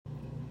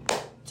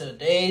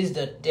Today's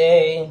the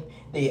day,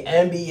 the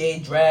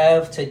NBA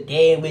draft,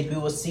 today in which we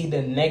will see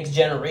the next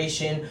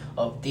generation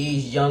of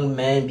these young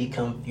men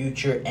become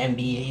future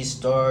NBA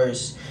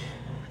stars.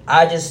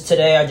 I just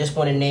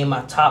want to name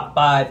my top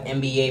 5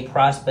 NBA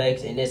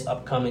prospects in this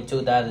upcoming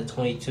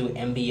 2022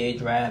 NBA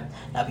draft.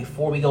 Now,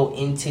 before we go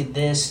into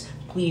this,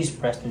 please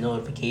press the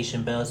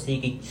notification bell so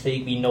you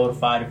can be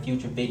notified of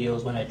future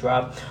videos when I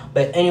drop.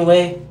 But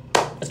anyway,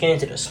 let's get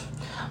into this.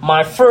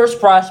 My first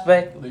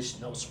prospect, which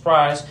no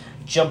surprise,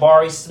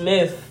 Jabari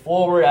Smith,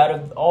 forward out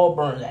of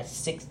Auburn at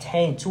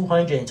 6'10",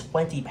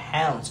 220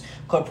 pounds.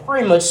 Could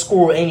pretty much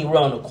score anywhere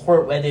on the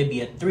court, whether it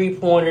be a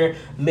three-pointer,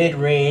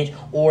 mid-range,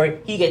 or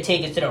he could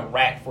take it to the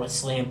rack for a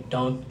slam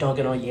dunk, dunk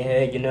it on your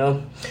head, you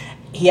know.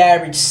 He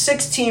averaged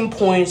 16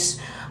 points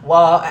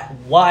while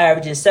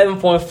averaging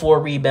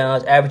 7.4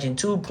 rebounds, averaging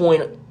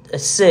 2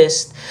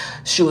 assists,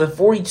 shooting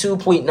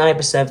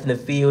 42.9% from the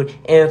field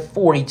and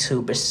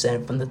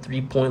 42% from the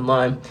three-point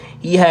line.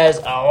 He has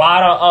a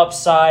lot of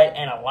upside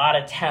and a lot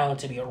of talent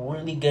to be a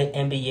really good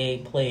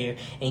NBA player,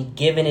 and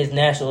given his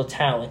natural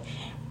talent.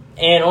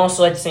 And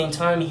also at the same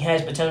time, he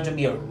has potential to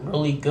be a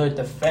really good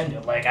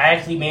defender. Like, I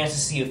actually managed to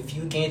see a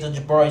few games of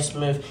Jabari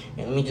Smith,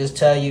 and let me just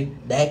tell you,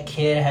 that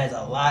kid has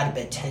a lot of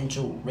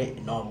potential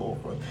written all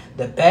over him.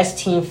 The best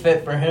team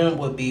fit for him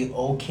would be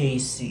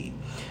OKC.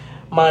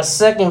 My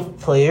second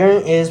player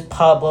is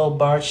Pablo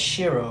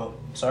Banchero.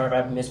 Sorry if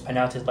I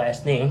mispronounced his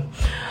last name.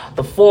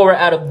 The forward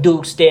out of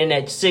Duke, standing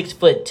at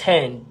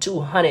 6'10",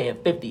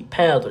 250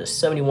 pounds with a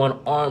 71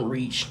 arm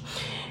reach.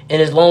 In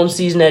his lone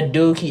season at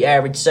Duke, he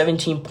averaged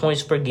 17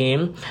 points per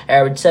game,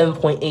 averaged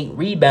 7.8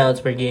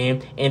 rebounds per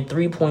game, and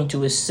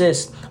 3.2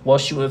 assists, while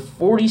shooting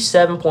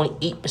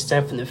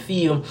 47.8% from the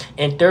field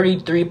and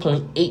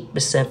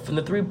 33.8% from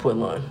the three-point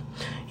line.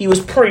 He was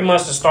pretty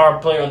much the star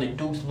player on the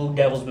Duke's Blue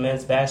Devils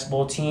men's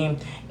basketball team,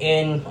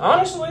 and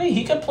honestly,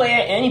 he could play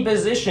at any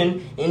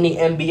position in the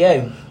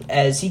NBA,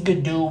 as he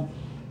could do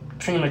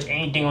pretty much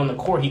anything on the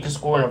court. He could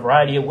score in a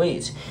variety of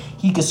ways.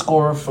 He could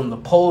score from the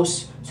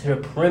post to the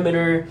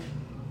perimeter.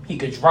 He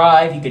could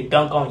drive, he could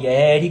dunk on your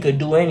head, he could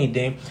do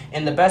anything.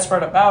 And the best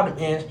part about him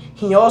is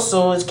he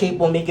also is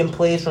capable of making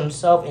plays for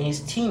himself and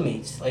his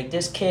teammates. Like,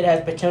 this kid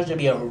has potential to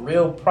be a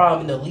real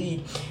problem in the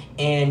league.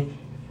 And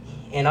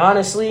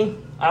honestly,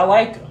 I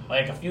like him.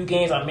 Like, a few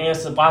games I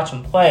managed to watch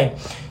him play,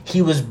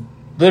 he was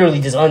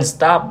literally just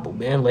unstoppable,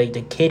 man. Like,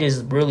 the kid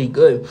is really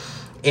good.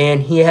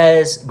 And he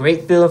has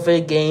great feeling for the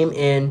game,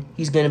 and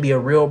he's going to be a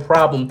real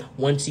problem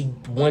once he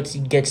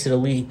gets to the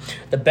league.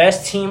 The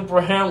best team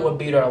for him would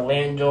be the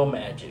Orlando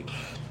Magic.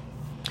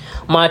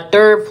 My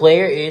third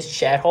player is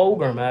Chet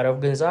Holmgren out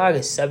of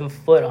Gonzaga, 7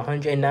 foot,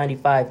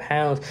 195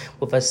 pounds,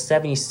 with a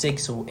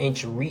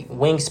 76-inch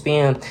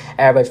wingspan,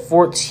 averaged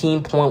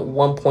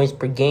 14.1 points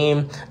per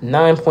game,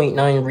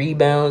 9.9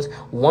 rebounds,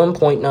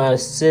 1.9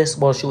 assists,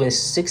 while shooting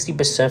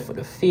 60% from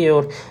the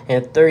field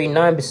and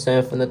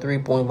 39% from the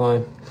three-point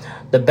line.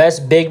 The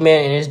best big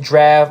man in his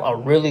draft, a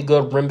really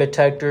good rim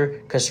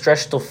protector, could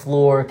stretch the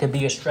floor, could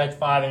be a stretch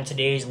 5 in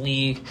today's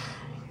league,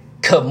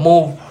 could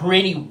move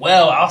pretty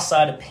well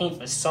outside the paint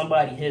for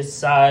somebody his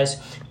size,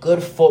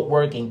 good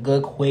footwork and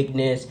good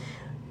quickness.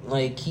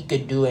 Like, he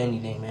could do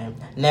anything, man.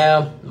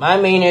 Now, my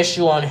main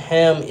issue on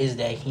him is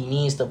that he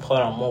needs to put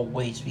on more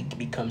weight so he can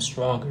become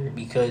stronger.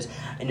 Because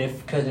in a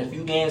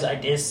few games I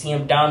did see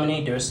him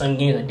dominate. There were some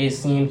games I did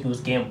see him, he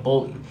was getting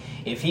bullied.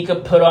 If he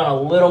could put on a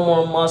little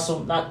more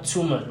muscle, not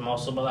too much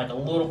muscle, but like a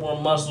little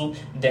more muscle,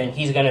 then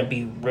he's going to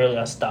be really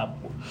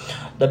unstoppable.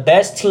 The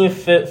best team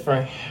fit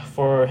for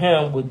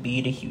him would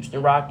be the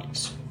Houston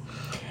Rockets.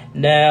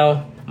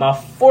 Now, my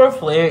fourth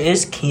player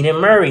is Keegan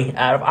Murray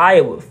out of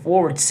Iowa,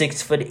 forward,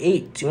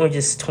 6'8",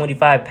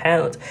 225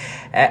 pounds.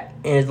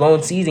 In his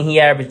lone season, he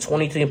averaged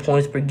 23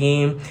 points per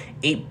game,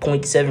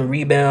 8.7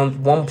 rebounds,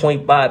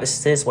 1.5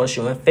 assists, while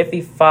shooting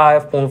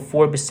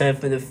 55.4%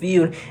 from the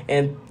field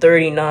and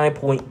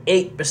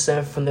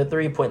 39.8% from the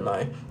three-point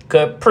line.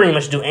 Could pretty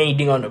much do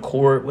anything on the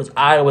court, was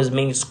Iowa's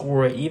main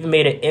scorer, even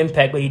made an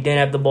impact when he didn't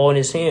have the ball in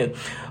his hand,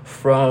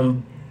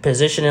 from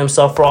positioning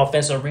himself for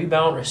offensive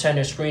rebound or setting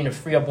a screen to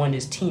free up one of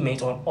his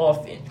teammates on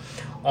offense.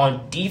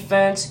 On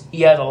defense,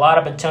 he has a lot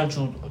of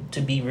potential to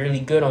be really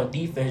good on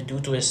defense due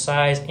to his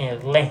size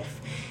and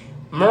length.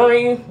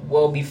 Murray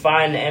will be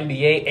fine in the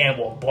NBA and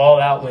will ball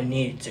out when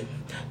needed to.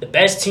 The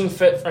best team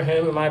fit for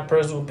him, in my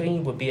personal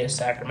opinion, would be the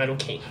Sacramento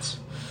Kings.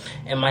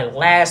 And my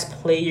last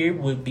player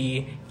would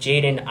be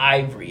Jaden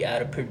Ivey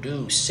out of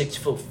Purdue,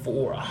 6'4",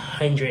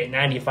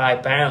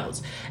 195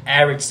 pounds.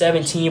 Averaged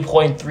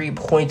 17.3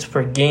 points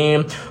per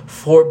game,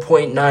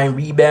 4.9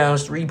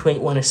 rebounds,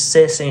 3.1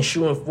 assists, and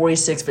shooting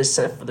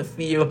 46% for the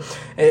field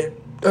and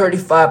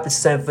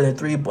 35% for the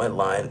three-point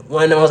line.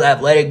 One of the most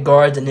athletic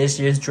guards in this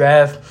year's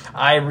draft.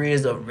 Ivey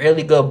is a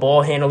really good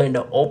ball handler in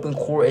the open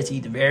court, as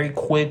he's very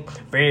quick,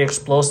 very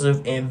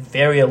explosive, and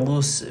very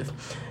elusive,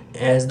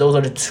 as those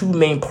are the two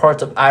main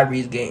parts of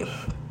Ivey's game.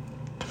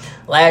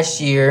 Last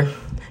year,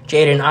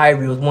 Jaden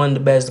Ivey was one of the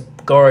best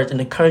guards in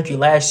the country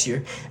last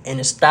year, and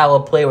his style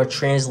of play would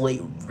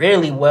translate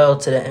really well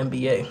to the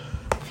NBA.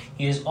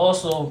 He is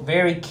also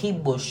very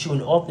capable of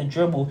shooting off the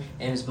dribble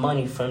and his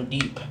money from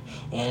deep.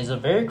 And he's a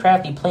very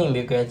crafty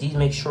playmaker as he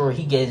makes sure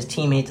he gets his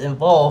teammates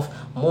involved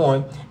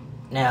more.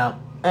 Now,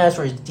 as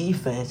for his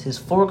defense, his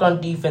fork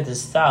on defense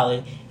is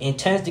solid and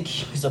tends to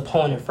keep his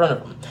opponent in front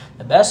of him.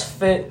 The best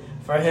fit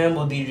for him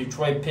would be the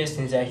Detroit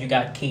Pistons, as you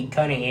got Kate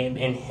Cunningham,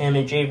 and him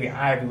and Xavier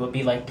Ivory would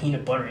be like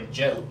peanut butter and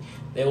jelly.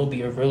 They will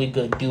be a really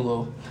good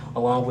duo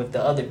along with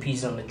the other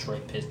pieces on the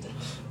Detroit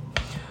Pistons.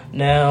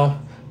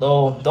 Now,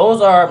 though,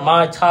 those are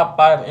my top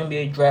 5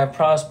 NBA draft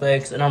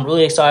prospects, and I'm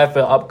really excited for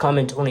the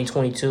upcoming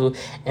 2022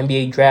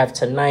 NBA draft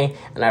tonight,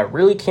 and I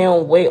really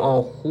can't wait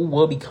on who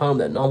will become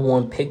the number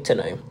 1 pick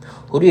tonight.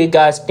 Who do you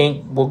guys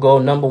think will go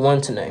number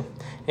 1 tonight?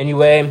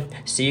 Anyway,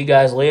 see you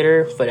guys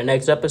later for the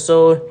next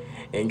episode.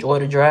 Enjoy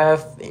the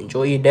draft.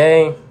 Enjoy your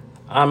day.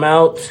 I'm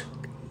out.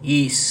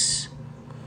 Peace.